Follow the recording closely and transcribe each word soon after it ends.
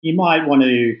you might want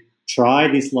to try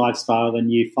this lifestyle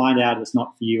and you find out it's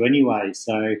not for you anyway.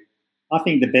 So I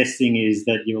think the best thing is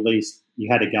that you at least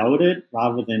you had a go at it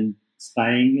rather than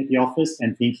staying at the office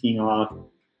and thinking, oh,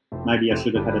 maybe I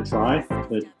should have had a try.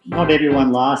 But not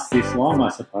everyone lasts this long, I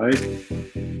suppose.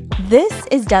 This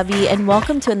is Debbie, and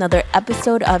welcome to another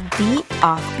episode of The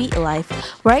Offbeat Life,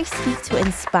 where I speak to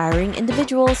inspiring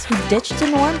individuals who ditched the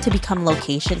norm to become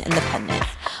location independent.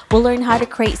 We'll learn how to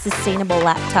create sustainable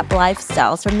laptop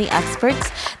lifestyles from the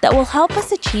experts that will help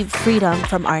us achieve freedom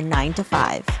from our 9 to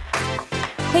 5.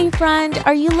 Hey friend,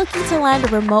 are you looking to land a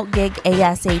remote gig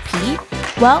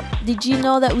ASAP? Well, did you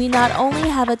know that we not only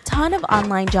have a ton of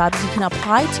online jobs you can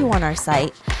apply to on our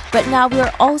site, but now we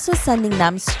are also sending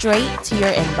them straight to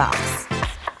your inbox.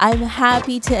 I'm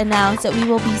happy to announce that we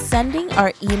will be sending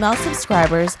our email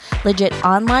subscribers legit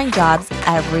online jobs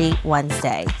every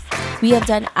Wednesday. We have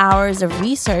done hours of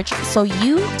research, so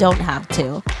you don't have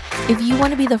to. If you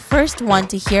want to be the first one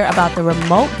to hear about the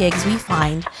remote gigs we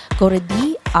find, go to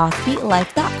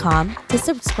theoffbeatlife.com to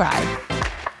subscribe.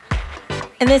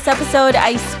 In this episode,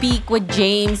 I speak with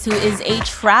James, who is a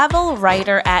travel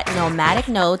writer at Nomadic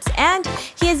Notes, and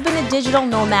he has been a digital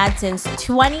nomad since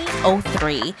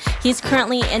 2003. He's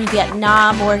currently in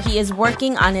Vietnam, where he is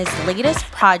working on his latest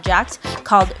project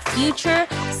called Future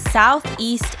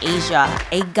Southeast Asia,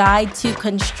 a guide to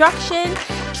construction,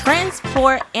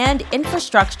 transport, and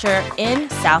infrastructure in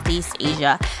Southeast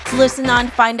Asia. So listen on,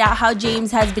 find out how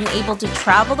James has been able to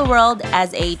travel the world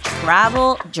as a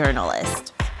travel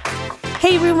journalist.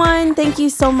 Hey everyone, thank you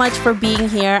so much for being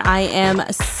here. I am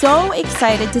so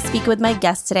excited to speak with my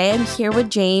guest today. I'm here with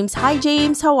James. Hi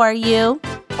James, how are you?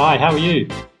 Hi, how are you?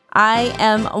 I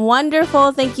am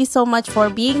wonderful. Thank you so much for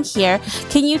being here.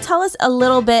 Can you tell us a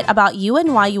little bit about you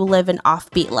and why you live an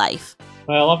offbeat life?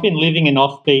 Well, I've been living an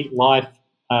offbeat life,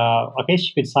 I guess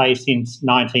you could say, since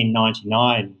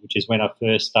 1999, which is when I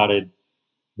first started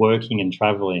working and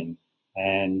traveling.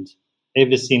 And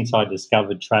ever since I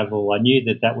discovered travel, I knew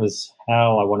that that was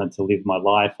how I wanted to live my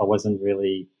life. I wasn't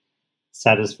really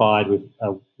satisfied with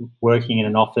working in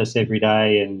an office every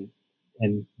day and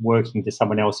working to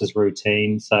someone else's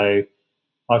routine. So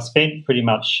I've spent pretty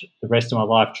much the rest of my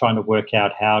life trying to work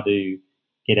out how to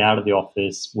get out of the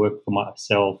office, work for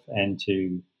myself, and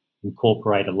to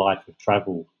incorporate a life of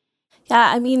travel.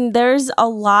 Yeah, I mean, there's a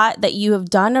lot that you have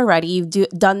done already. You've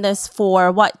done this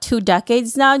for, 2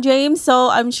 decades now, James? So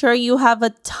I'm sure you have a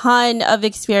ton of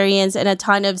experience and a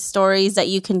ton of stories that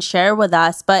you can share with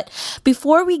us. But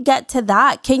before we get to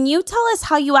that, can you tell us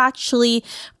how you actually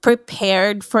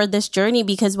prepared for this journey?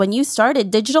 Because when you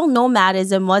started, digital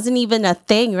nomadism wasn't even a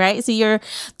thing, right? So you're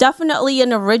definitely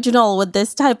an original with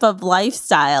this type of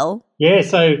lifestyle. Yeah,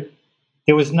 so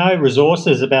there was no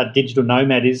resources about digital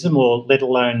nomadism, or let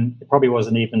alone, it probably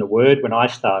wasn't even a word when I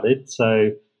started. So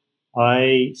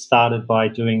I started by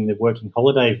doing the working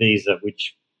holiday visa,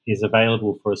 which is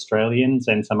available for Australians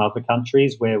and some other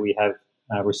countries where we have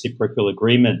reciprocal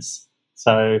agreements.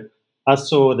 So I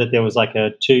saw that there was like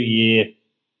a 2-year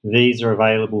visa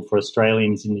available for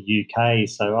Australians in the UK.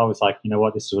 So I was like, you know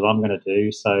what, this is what I'm going to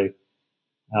do. So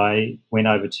I went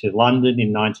over to London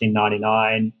in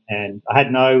 1999, and I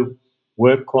had no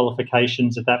work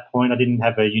qualifications at that point. I didn't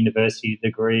have a university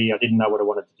degree. I didn't know what I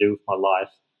wanted to do with my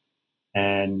life.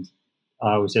 And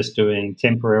I was just doing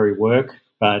temporary work,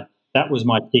 but that was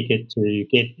my ticket to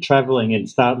get traveling and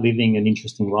start living an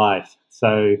interesting life.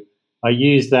 So I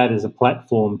used that as a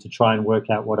platform to try and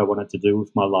work out what I wanted to do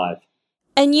with my life.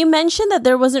 And you mentioned that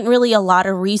there wasn't really a lot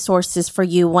of resources for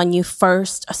you when you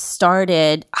first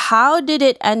started. How did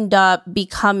it end up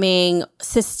becoming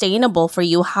sustainable for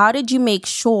you? How did you make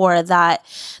sure that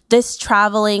this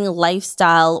traveling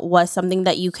lifestyle was something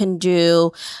that you can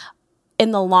do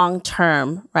in the long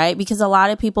term, right? Because a lot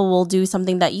of people will do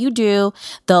something that you do.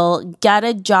 They'll get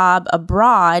a job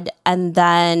abroad and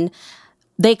then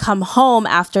they come home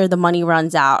after the money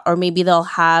runs out, or maybe they'll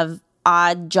have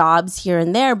odd jobs here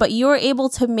and there, but you were able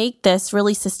to make this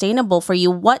really sustainable for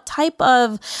you. What type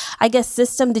of,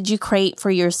 system did you create for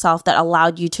yourself that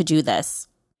allowed you to do this?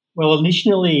 Well,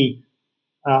 initially,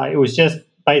 it was just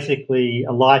basically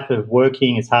a life of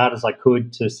working as hard as I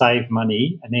could to save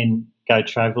money and then go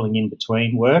traveling in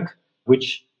between work,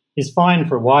 which is fine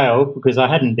for a while because I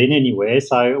hadn't been anywhere.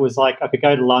 So it was like I could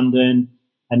go to London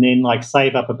and then like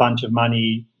save up a bunch of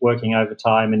money working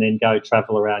overtime and then go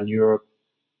travel around Europe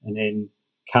and then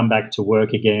come back to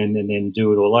work again and then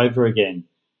do it all over again.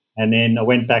 And then I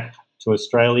went back to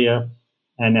Australia,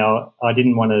 and I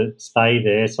didn't want to stay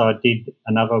there, so I did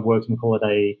another working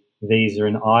holiday visa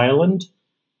in Ireland,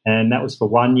 and that was for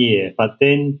 1 year. But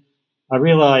then I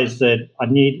realised that I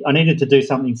needed to do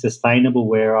something sustainable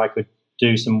where I could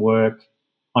do some work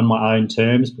on my own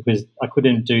terms because I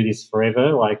couldn't do this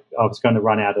forever. Like I was going to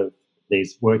run out of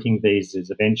these working visas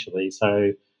eventually.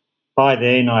 So by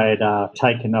then I had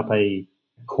taken up a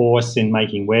course in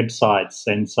making websites.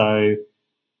 And so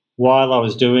while I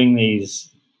was doing these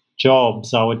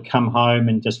jobs, I would come home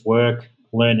and just work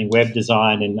learning web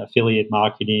design and affiliate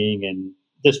marketing and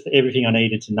just everything I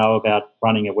needed to know about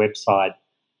running a website.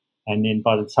 And then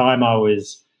by the time I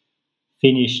was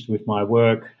finished with my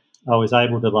work, I was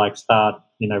able to start,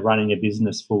 running a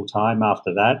business full time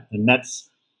after that. And that's,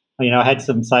 I had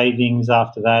some savings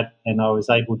after that and I was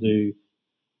able to,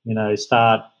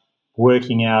 start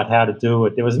working out how to do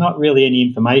it. There was not really any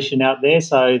information out there.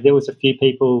 So there was a few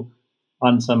people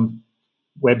on some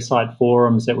website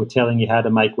forums that were telling you how to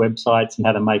make websites and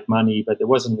how to make money, but there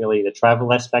wasn't really the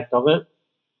travel aspect of it.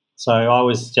 So I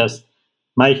was just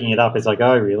making it up as I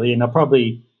go, really. And I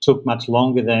probably took much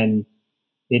longer than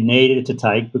it needed to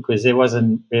take because there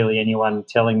wasn't really anyone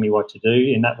telling me what to do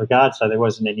in that regard. So there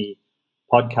wasn't any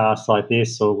podcasts like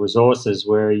this or resources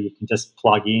where you can just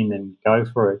plug in and go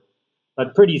for it.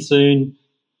 But pretty soon,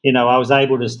 I was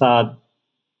able to start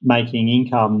making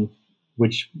income,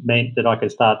 which meant that I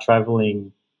could start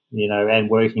traveling, and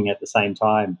working at the same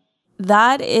time.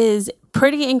 That is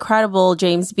pretty incredible,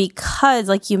 James, because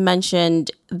like you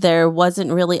mentioned, there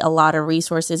wasn't really a lot of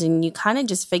resources and you kind of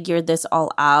just figured this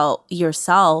all out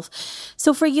yourself.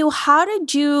 So for you, how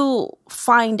did you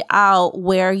find out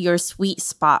where your sweet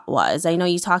spot was? I know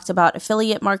you talked about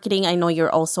affiliate marketing. I know you're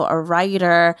also a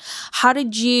writer. How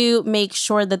did you make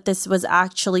sure that this was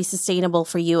actually sustainable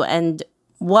for you and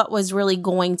what was really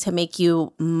going to make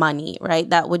you money, right?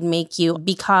 That would make you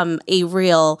become a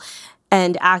real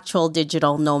and actual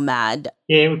digital nomad?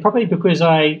 Yeah, probably because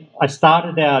I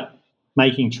started out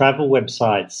making travel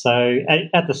websites. So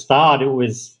at the start, it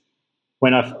was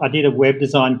when I did a web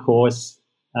design course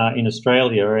in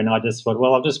Australia, and I just thought,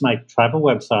 well, I'll just make travel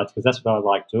websites because that's what I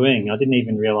like doing. I didn't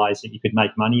even realize that you could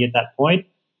make money at that point.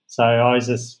 So I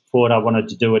just thought I wanted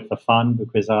to do it for fun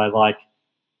because I like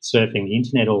surfing the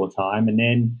internet all the time. And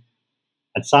then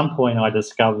at some point, I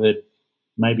discovered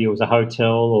maybe it was a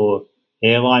hotel or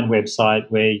airline website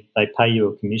where they pay you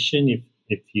a commission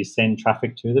if you send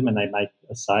traffic to them and they make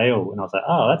a sale. And I was like,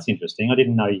 oh, that's interesting. I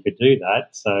didn't know you could do that.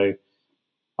 So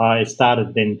I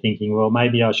started then thinking, well,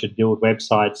 maybe I should build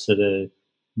websites that are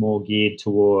more geared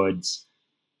towards,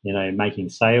 making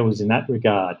sales in that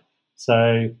regard.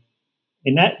 So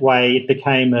in that way, it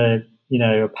became a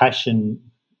passion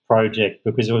project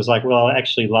because it was like, well, I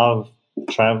actually love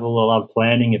travel. I love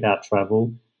planning about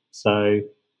travel. So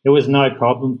it was no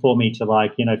problem for me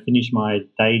to finish my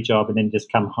day job and then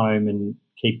just come home and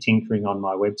keep tinkering on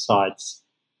my websites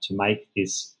to make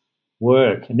this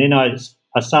work. And then I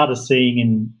started seeing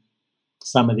in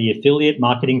some of the affiliate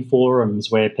marketing forums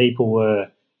where people were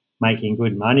making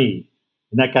good money,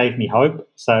 and that gave me hope.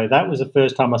 So that was the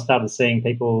first time I started seeing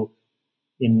people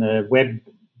in the web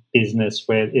business,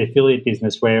 where the affiliate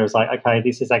business, where it was like, okay,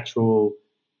 this is actual.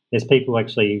 There's people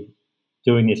actually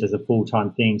doing this as a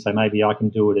full-time thing, so maybe I can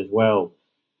do it as well.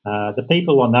 The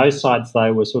people on those sites,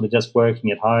 though, were sort of just working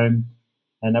at home,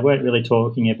 and they weren't really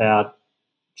talking about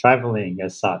traveling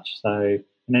as such. So,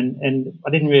 and I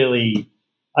didn't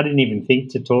even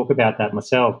think to talk about that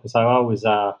myself. So I was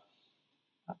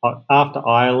after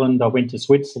Ireland, I went to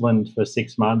Switzerland for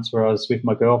 6 months, where I was with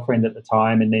my girlfriend at the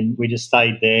time, and then we just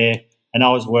stayed there, and I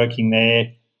was working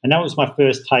there. And that was my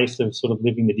first taste of sort of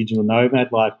living the digital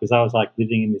nomad life, because I was like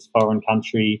living in this foreign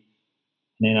country,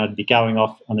 and then I'd be going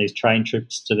off on these train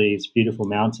trips to these beautiful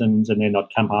mountains, and then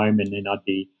I'd come home and then I'd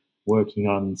be working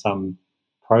on some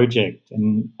project.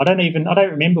 And I don't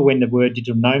remember when the word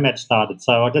digital nomad started.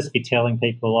 So I'd just be telling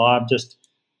people, oh, I'm just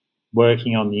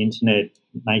working on the internet,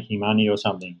 making money or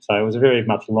something. So it was a very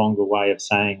much longer way of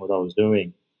saying what I was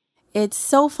doing. It's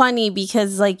so funny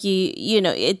because like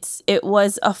it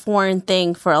was a foreign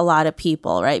thing for a lot of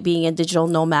people, right? Being a digital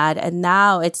nomad. And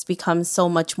now it's become so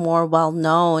much more well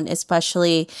known,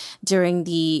 especially during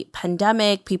the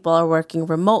pandemic. People are working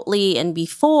remotely. And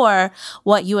before,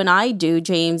 what you and I do,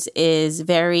 James, is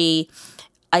very,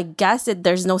 I guess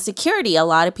there's no security. A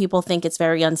lot of people think it's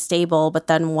very unstable, but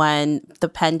then when the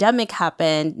pandemic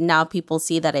happened, now people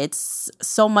see that it's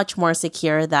so much more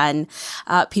secure than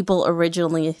people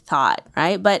originally thought,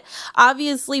 right? But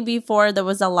obviously before there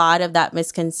was a lot of that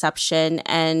misconception,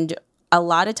 and a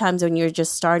lot of times when you're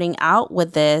just starting out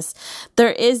with this,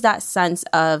 there is that sense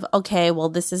of, okay, well,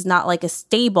 this is not like a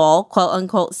stable, quote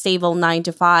unquote, stable 9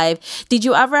 to 5. Did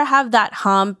you ever have that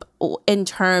hump in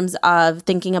terms of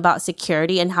thinking about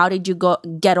security, and how did you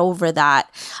get over that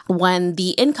when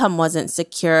the income wasn't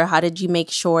secure? How did you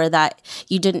make sure that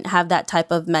you didn't have that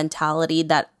type of mentality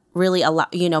that really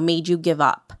made you give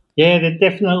up? Yeah,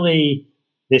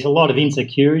 there's a lot of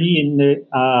insecurity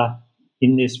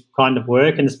in this kind of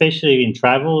work, and especially in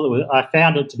travel. I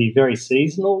found it to be very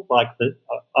seasonal.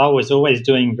 I was always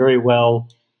doing very well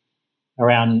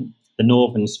around the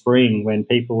northern spring when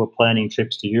people were planning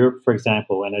trips to Europe, for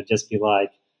example, and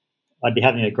I'd be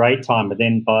having a great time, but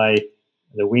then by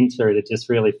the winter it'd just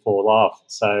really fall off.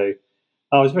 So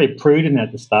I was very prudent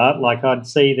at the start. Like, I'd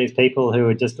see these people who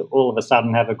would just all of a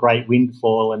sudden have a great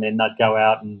windfall, and then they'd go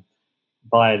out and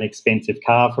buy an expensive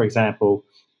car, for example,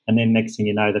 and then next thing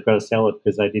you know, they've got to sell it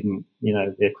because they didn't,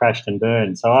 they're crashed and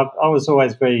burned. So I was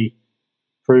always very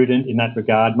prudent in that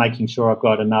regard, making sure I've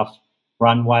got enough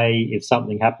runway if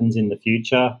something happens in the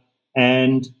future.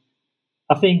 And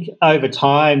I think over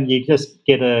time you just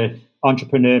get a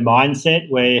entrepreneur mindset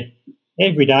where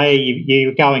every day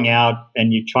you're going out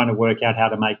and you're trying to work out how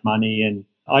to make money. And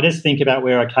I just think about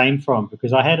where I came from,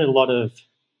 because I had a lot of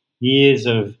years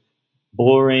of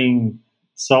boring,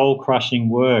 soul-crushing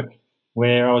work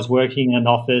where I was working in an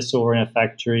office or in a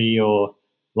factory or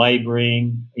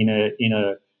labouring in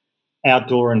a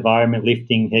outdoor environment,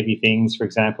 lifting heavy things, for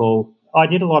example. I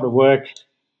did a lot of work,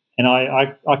 and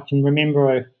I can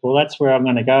remember, well, that's where I'm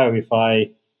going to go if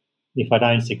I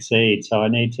don't succeed. So I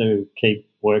need to keep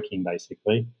working,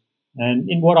 basically. And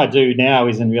in what I do now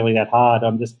isn't really that hard.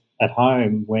 I'm just at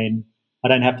home when I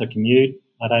don't have to commute.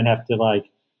 I don't have to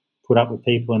put up with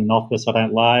people in an office I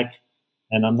don't like,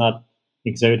 and I'm not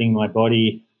exerting my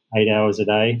body 8 hours a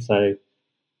day. So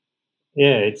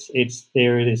yeah,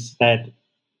 there is that,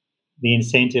 the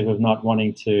incentive of not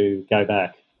wanting to go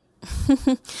back.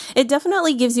 It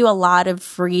definitely gives you a lot of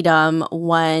freedom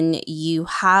when you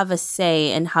have a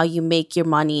say in how you make your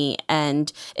money,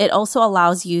 and it also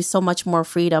allows you so much more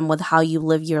freedom with how you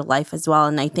live your life as well.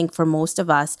 And I think for most of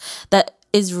us, that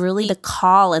is really the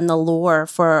call and the lure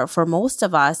for most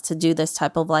of us to do this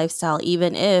type of lifestyle,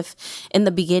 even if in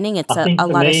the beginning it's a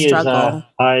lot of struggle.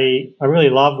 I really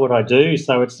love what I do,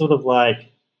 so it's sort of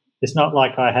like, it's not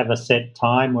like I have a set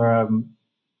time where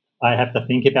I have to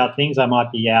think about things. I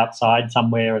might be outside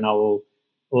somewhere and I will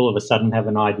all of a sudden have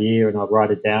an idea and I'll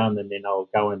write it down and then I'll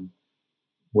go and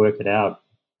work it out.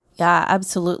 Yeah,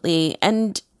 absolutely.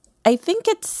 And I think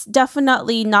it's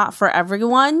definitely not for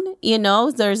everyone.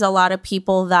 There's a lot of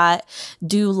people that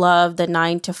do love the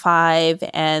 9 to 5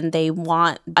 and they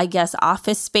want, I guess,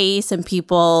 office space and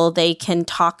people they can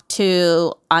talk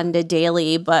to on the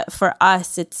daily. But for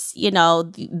us, it's,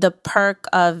 the perk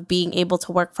of being able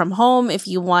to work from home. If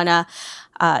you want to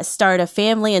start a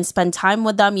family and spend time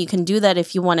with them, you can do that.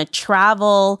 If you want to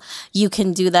travel, you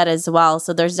can do that as well.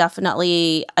 So there's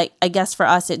definitely, I guess for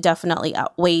us, it definitely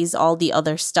outweighs all the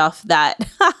other stuff that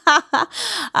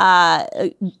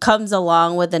comes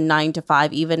along with a 9 to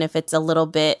 5, even if it's a little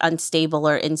bit unstable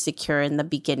or insecure in the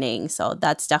beginning. So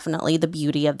that's definitely the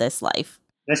beauty of this life.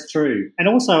 That's true. And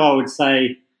also I would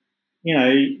say,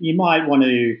 you might want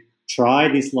to try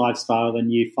this lifestyle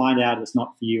and you find out it's not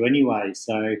for you anyway.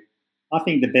 So I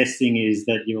think the best thing is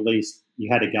that you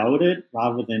had a go at it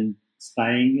rather than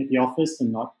staying at the office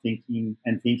and not thinking,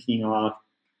 oh,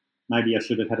 maybe I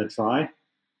should have had a try.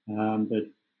 But,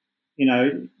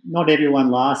 not everyone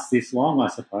lasts this long, I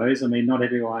suppose. I mean, not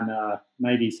everyone,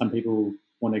 maybe some people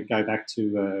want to go back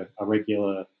to a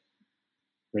regular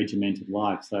regimented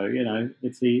life. So,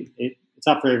 it's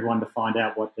up for everyone to find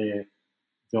out what their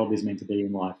job is meant to be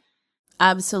in life.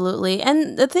 Absolutely.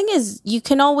 And the thing is, you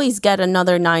can always get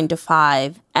another 9 to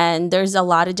 5, and there's a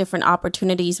lot of different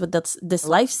opportunities with this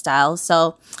lifestyle.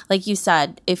 So like you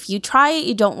said, if you try it,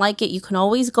 you don't like it, you can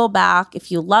always go back. If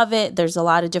you love it, there's a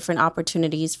lot of different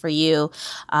opportunities for you.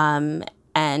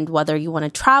 And whether you want to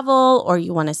travel or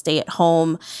you want to stay at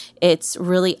home, it's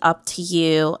really up to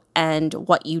you and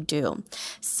what you do.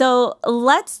 So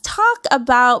let's talk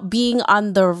about being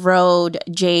on the road,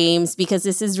 James, because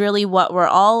this is really what we're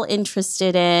all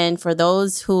interested in. For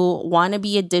those who want to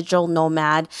be a digital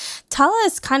nomad, tell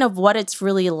us kind of what it's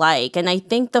really like. And I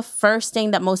think the first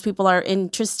thing that most people are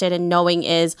interested in knowing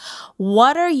is,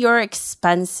 what are your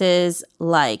expenses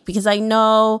like? Because I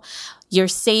know you're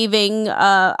saving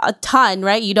a ton,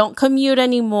 right? You don't commute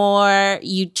anymore.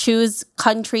 You choose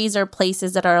countries or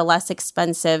places that are less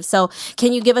expensive. So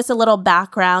can you give us a little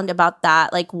background about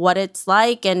that, like what it's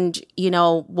like and,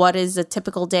 what is a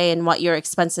typical day and what your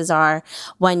expenses are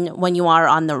when you are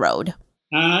on the road?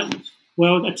 Uh,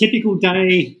 well, a typical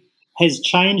day has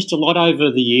changed a lot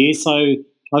over the years. So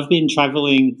I've been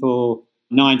traveling for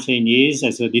 19 years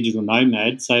as a digital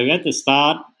nomad. So at the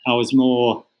start, I was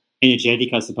more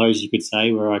energetic, I suppose you could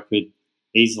say, where I could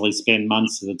easily spend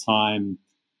months at a time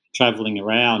traveling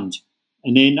around.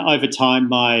 And then over time,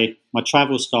 my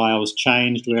travel styles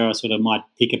changed where I sort of might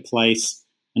pick a place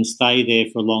and stay there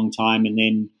for a long time and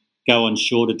then go on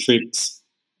shorter trips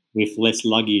with less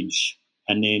luggage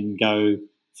and then go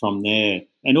from there.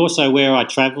 And also where I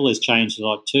travel has changed a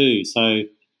lot too. So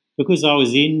because I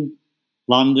was in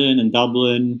London and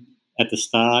Dublin at the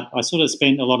start, I sort of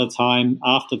spent a lot of time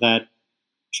after that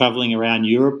traveling around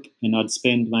Europe, and I'd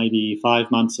spend maybe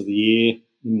 5 months of the year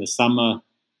in the summer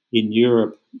in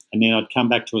Europe, and then I'd come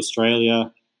back to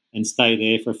Australia and stay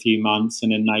there for a few months,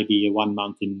 and then maybe 1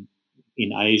 month in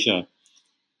Asia.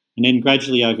 And then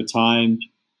gradually over time,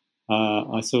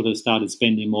 I sort of started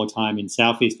spending more time in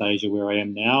Southeast Asia, where I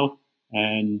am now,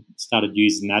 and started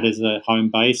using that as a home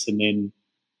base. And then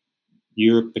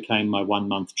Europe became my 1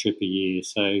 month trip a year.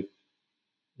 So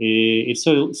it's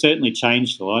sort of certainly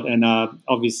changed a lot, and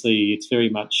obviously it's very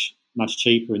much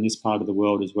cheaper in this part of the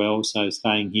world as well. So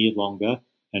staying here longer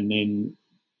and then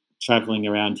traveling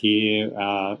around here,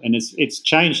 and it's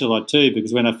changed a lot too.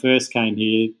 Because when I first came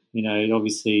here,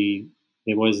 obviously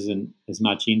there wasn't as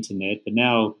much internet, but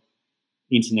now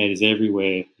internet is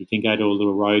everywhere. You can go to a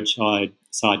little roadside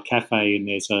side cafe,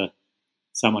 and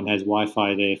someone has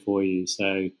Wi-Fi there for you.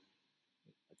 So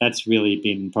that's really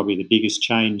been probably the biggest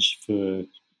change for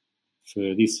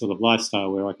this sort of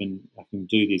lifestyle, where I can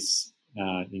do this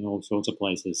in all sorts of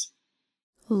places.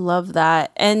 Love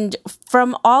that. And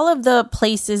from all of the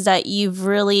places that you've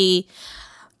really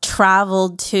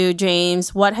traveled to,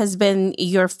 James, what has been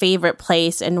your favorite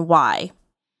place and why?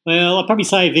 Well, I'd probably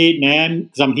say Vietnam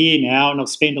because I'm here now and I've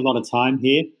spent a lot of time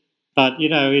here. But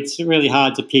it's really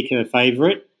hard to pick a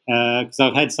favourite because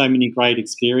I've had so many great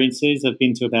experiences. I've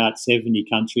been to about 70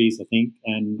 countries, I think,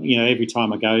 and every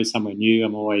time I go somewhere new,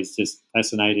 I'm always just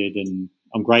fascinated, and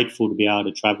I'm grateful to be able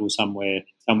to travel somewhere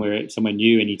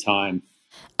new anytime.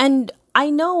 And I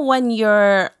know when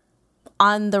you're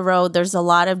on the road, there's a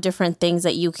lot of different things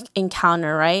that you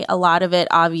encounter, right? A lot of it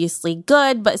obviously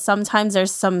good, but sometimes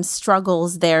there's some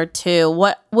struggles there too.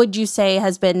 What would you say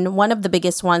has been one of the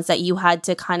biggest ones that you had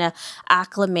to kind of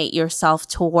acclimate yourself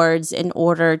towards in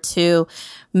order to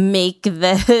make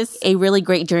this a really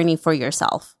great journey for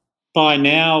yourself? By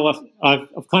now,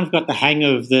 I've kind of got the hang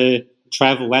of the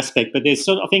travel aspect, but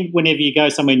I think whenever you go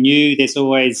somewhere new, there's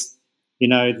always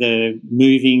the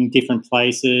moving different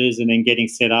places and then getting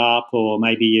set up, or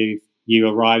maybe you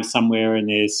arrive somewhere and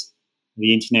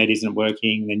the internet isn't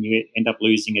working, then you end up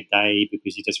losing a day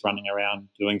because you're just running around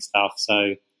doing stuff.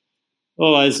 So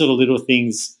all those sort of little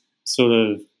things sort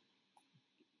of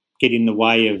get in the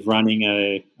way of running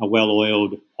a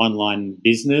well-oiled online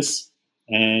business.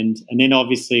 And then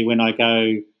obviously when I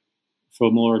go for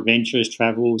more adventurous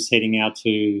travels, heading out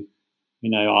to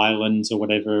islands or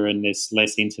whatever, and there's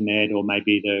less internet, or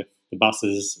maybe the bus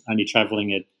is only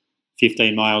travelling at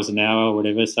 15 miles an hour or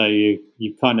whatever. So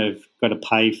you kind of got to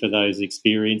pay for those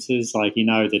experiences. Like,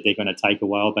 that they're going to take a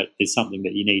while, but there's something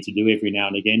that you need to do every now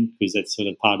and again because that's sort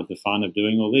of part of the fun of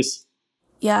doing all this.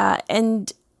 Yeah,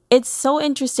 and it's so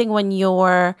interesting when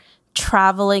you're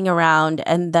traveling around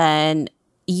and then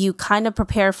you kind of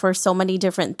prepare for so many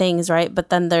different things, right? But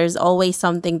then there's always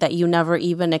something that you never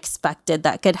even expected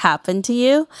that could happen to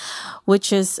you,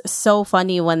 which is so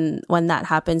funny when that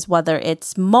happens, whether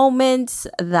it's moments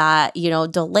that,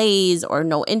 delays or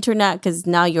no internet because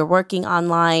now you're working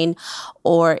online,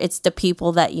 or it's the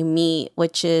people that you meet,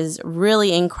 which is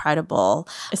really incredible.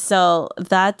 So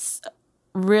that's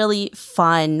really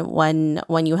fun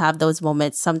when you have those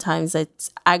moments. Sometimes it's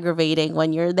aggravating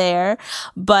when you're there,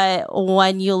 but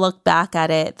when you look back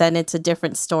at it, then it's a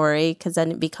different story because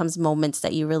then it becomes moments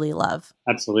that you really love.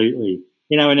 Absolutely.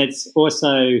 And it's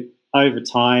also over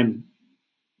time,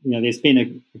 there's been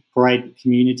a great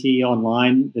community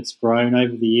online that's grown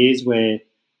over the years where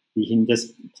you can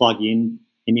just plug in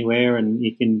anywhere and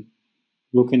you can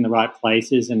look in the right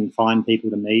places and find people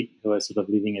to meet who are sort of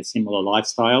living a similar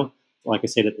lifestyle. Like I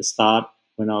said at the start,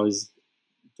 when I was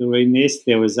doing this,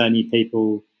 there was only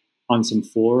people on some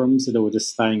forums that were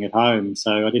just staying at home.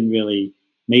 So I didn't really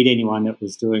meet anyone that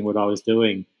was doing what I was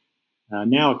doing.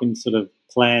 Now I can sort of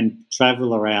plan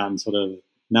travel around sort of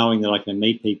knowing that I can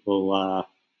meet people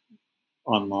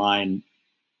online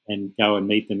and go and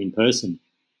meet them in person.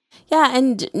 Yeah,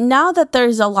 and now that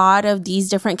there's a lot of these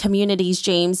different communities,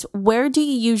 James, where do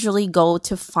you usually go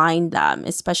to find them,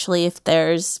 especially if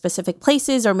there's specific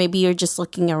places or maybe you're just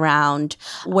looking around?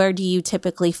 Where do you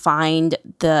typically find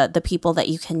the people that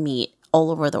you can meet all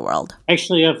over the world?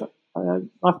 Actually, I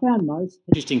found most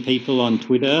interesting people on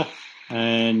Twitter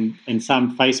and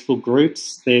some Facebook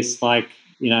groups. There's like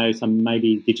some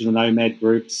maybe digital nomad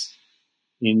groups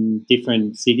in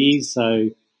different cities, so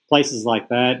places like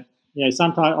that.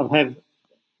 Sometimes I have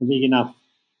a big enough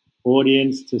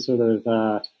audience to sort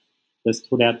of just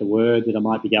put out the word that I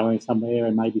might be going somewhere,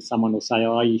 and maybe someone will say,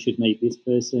 "Oh, you should meet this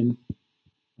person,"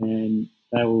 and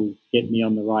that will get me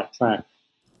on the right track.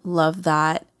 Love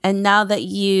that. And now that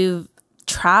you've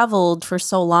traveled for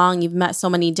so long, you've met so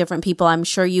many different people, I'm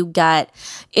sure you get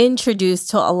introduced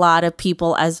to a lot of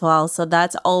people as well. So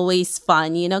that's always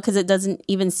fun, because it doesn't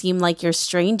even seem like you're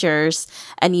strangers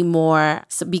anymore,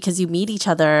 because you meet each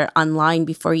other online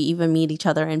before you even meet each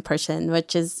other in person,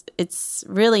 it's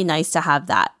really nice to have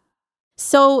that.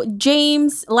 So,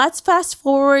 James, let's fast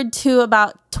forward to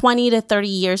about 20 to 30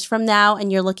 years from now,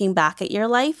 and you're looking back at your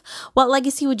life. What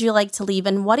legacy would you like to leave,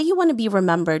 and what do you want to be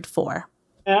remembered for?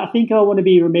 I think I want to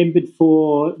be remembered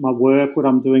for my work, what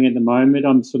I'm doing at the moment.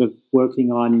 I'm sort of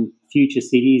working on future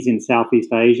cities in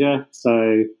Southeast Asia.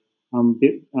 So I'm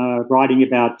writing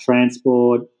about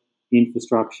transport,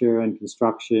 infrastructure and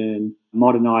construction,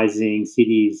 modernising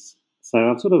cities.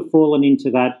 So I've sort of fallen into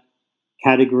that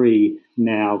category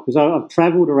now because I've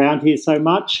travelled around here so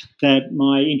much that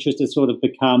my interest has sort of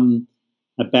become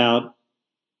about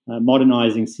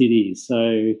modernising cities.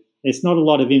 So there's not a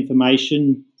lot of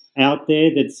information out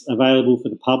there that's available for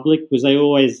the public because they're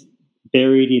always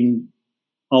buried in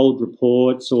old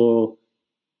reports or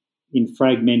in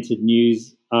fragmented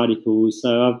news articles.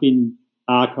 So I've been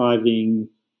archiving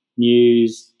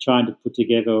news, trying to put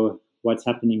together what's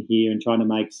happening here and trying to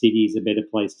make cities a better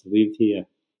place to live here.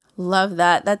 Love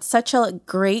that. That's such a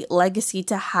great legacy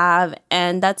to have.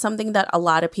 And that's something that a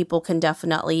lot of people can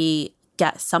definitely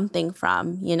get something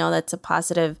from. That's a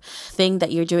positive thing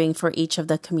that you're doing for each of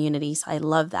the communities. I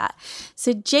love that.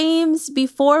 So, James,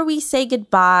 before we say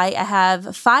goodbye, I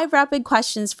have 5 rapid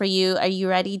questions for you. Are you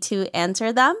ready to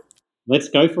answer them? Let's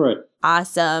go for it.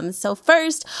 Awesome. So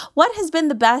first, what has been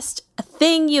the best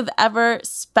thing you've ever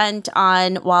spent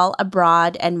on while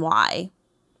abroad and why?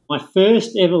 My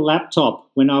first ever laptop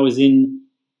when I was in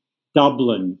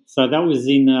Dublin. So that was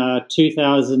in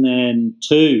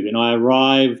 2002, and I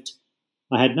arrived.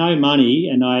 I had no money,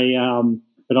 and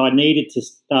but I needed to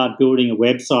start building a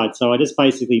website. So I just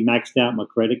basically maxed out my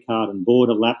credit card and bought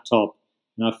a laptop.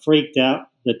 And I freaked out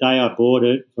the day I bought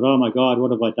it. But oh my God,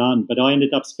 what have I done? But I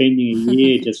ended up spending a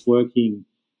year just working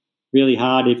really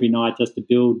hard every night just to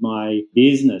build my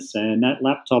business. And that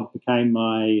laptop became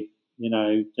my,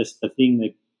 just the thing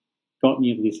that got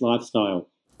me into this lifestyle.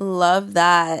 Love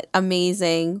that.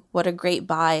 Amazing. What a great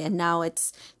buy. And now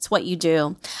it's what you do.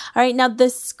 All right. Now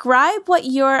describe what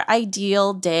your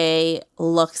ideal day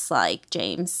looks like,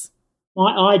 James.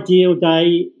 My ideal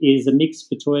day is a mix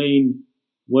between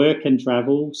work and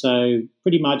travel. So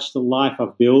pretty much the life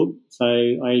I've built. So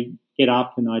I get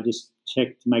up and I just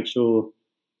check to make sure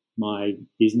my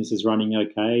business is running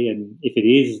okay. And if it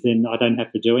is, then I don't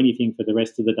have to do anything for the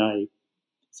rest of the day.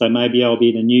 So maybe I'll be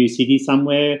in a new city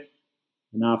somewhere,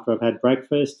 and after I've had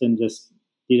breakfast and just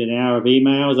did an hour of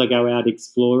emails, I go out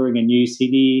exploring a new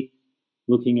city,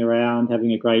 looking around,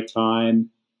 having a great time,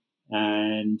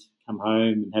 and come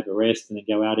home and have a rest and then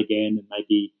go out again and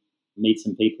maybe meet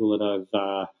some people that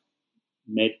I've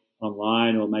met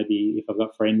online, or maybe if I've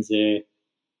got friends there.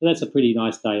 So that's a pretty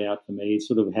nice day out for me. It's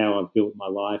sort of how I've built my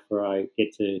life, where I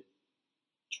get to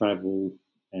travel,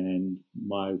 and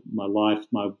my life,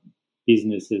 my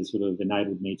business has sort of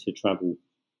enabled me to travel.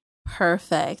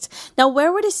 Perfect. Now,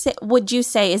 where would you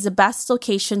say is the best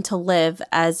location to live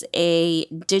as a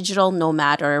digital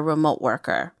nomad or a remote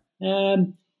worker?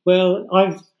 Well,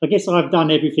 I guess I've done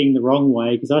everything the wrong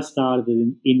way because I started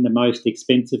in the most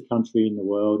expensive country in the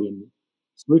world, in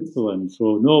Switzerland.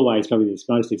 Well, Norway is probably the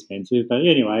most expensive, but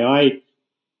anyway,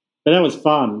 but that was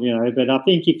fun, But I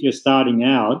think if you're starting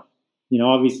out,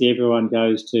 obviously everyone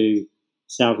goes to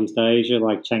Southeast Asia,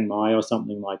 like Chiang Mai or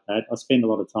something like that. I spend a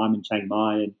lot of time in Chiang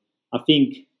Mai, and I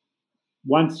think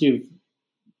once you've,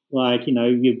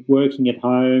 you're working at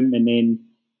home and then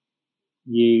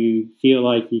you feel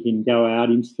like you can go out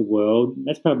into the world,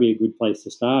 that's probably a good place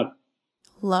to start.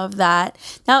 Love that.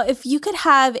 Now, if you could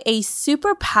have a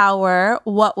superpower,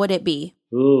 what would it be?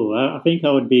 Oh, I think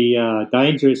I would be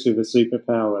dangerous with a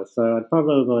superpower, so I'd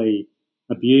probably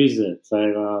abuse it.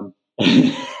 So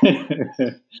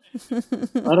I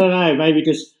don't know, maybe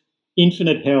just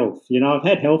infinite health. I've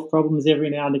had health problems every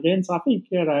now and again, so I think,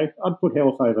 I'd put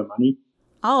health over money.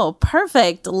 Oh,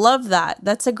 perfect. Love that.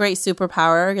 That's a great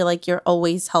superpower. You're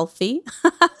always healthy.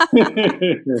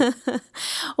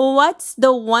 What's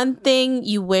the one thing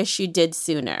you wish you did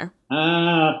sooner?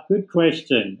 Good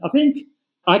question. I think,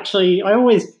 actually, I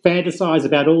always fantasize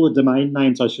about all the domain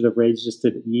names I should have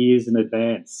registered years in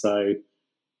advance. So,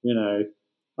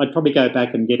 I'd probably go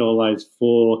back and get all those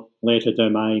 4-letter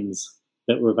domains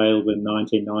that were available in the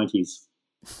 1990s.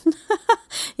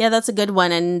 Yeah, that's a good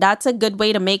one. And that's a good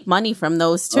way to make money from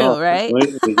those too, right?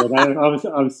 Absolutely.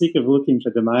 I was sick of looking for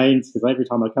domains because every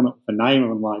time I come up with a name,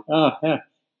 I'm like, how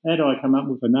do I come up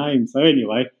with a name? So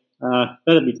anyway,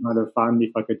 that'd be kind of fun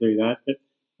if I could do that. But,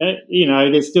 you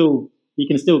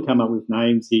can still come up with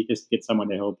names. You just get someone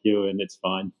to help you and it's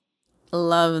fine.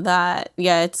 Love that.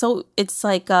 Yeah, it's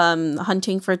like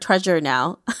hunting for treasure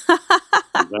now.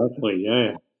 Exactly,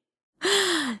 yeah.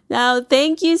 Now,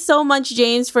 thank you so much,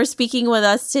 James, for speaking with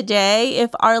us today.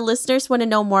 If our listeners want to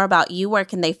know more about you, where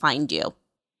can they find you?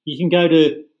 You can go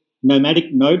to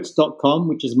nomadicnotes.com,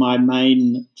 which is my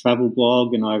main travel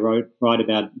blog, and I write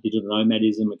about digital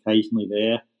nomadism occasionally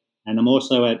there. And I'm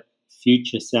also at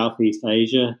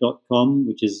futuresoutheastasia.com,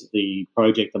 which is the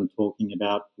project I'm talking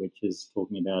about, which is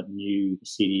talking about new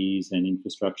cities and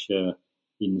infrastructure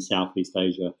in Southeast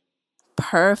Asia.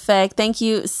 Perfect. Thank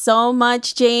you so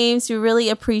much, James. We really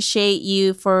appreciate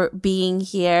you for being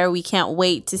here. We can't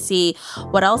wait to see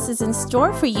what else is in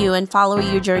store for you and follow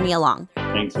your journey along.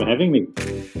 Thanks for having me.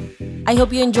 I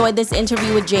hope you enjoyed this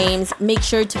interview with James. Make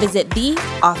sure to visit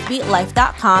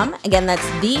theoffbeatlife.com. Again, that's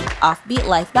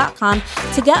theoffbeatlife.com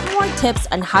to get more tips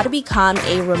on how to become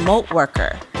a remote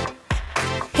worker.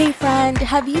 Hey friend,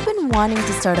 have you been wanting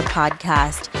to start a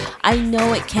podcast? I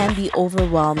know it can be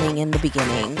overwhelming in the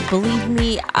beginning. Believe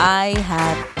me, I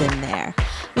have been there.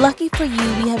 Lucky for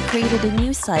you, we have created a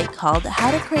new site called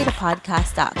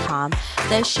howtocreateapodcast.com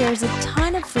that shares a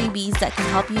ton of freebies that can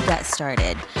help you get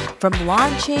started. From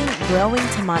launching, growing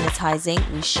to monetizing,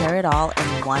 we share it all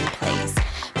in one place.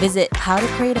 Visit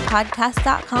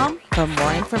howtocreateapodcast.com for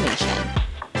more information.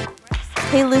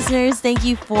 Hey listeners, thank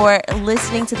you for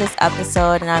listening to this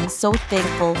episode, and I'm so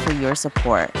thankful for your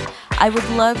support. I would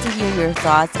love to hear your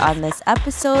thoughts on this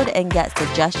episode and get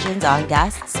suggestions on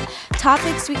guests,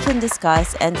 topics we can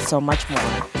discuss, and so much more.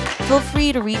 Feel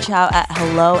free to reach out at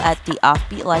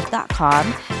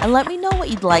hello@theoffbeatlife.com and let me know what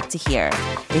you'd like to hear.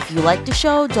 If you like the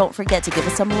show, don't forget to give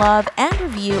us some love and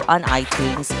review on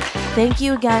iTunes. Thank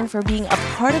you again for being a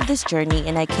part of this journey,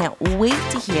 and I can't wait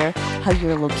to hear how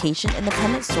your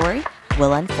location-independent story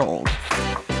will unfold.